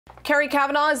Kerri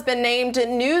Cavanaugh has been named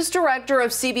news director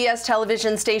of CBS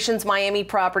television stations Miami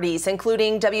properties,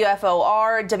 including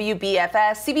WFOR, WBFS,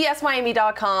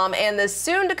 CBSMiami.com, and the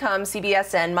soon-to-come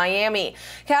CBSN Miami.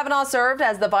 Cavanaugh served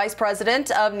as the vice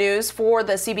president of news for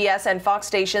the CBS and Fox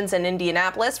stations in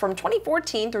Indianapolis from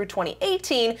 2014 through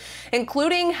 2018,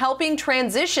 including helping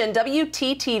transition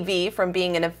WT-TV from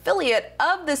being an affiliate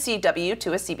of the CW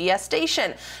to a CBS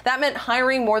station. That meant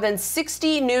hiring more than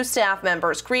 60 new staff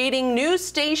members, creating new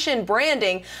station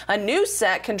branding, a new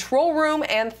set, control room,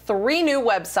 and 3 new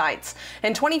websites.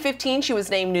 In 2015, she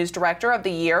was named News Director of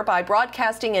the Year by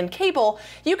Broadcasting and Cable.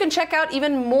 You can check out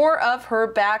even more of her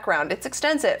background. It's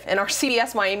extensive in our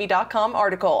CBSMiami.com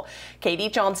article. Katie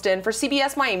Johnston for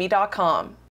CBSMiami.com.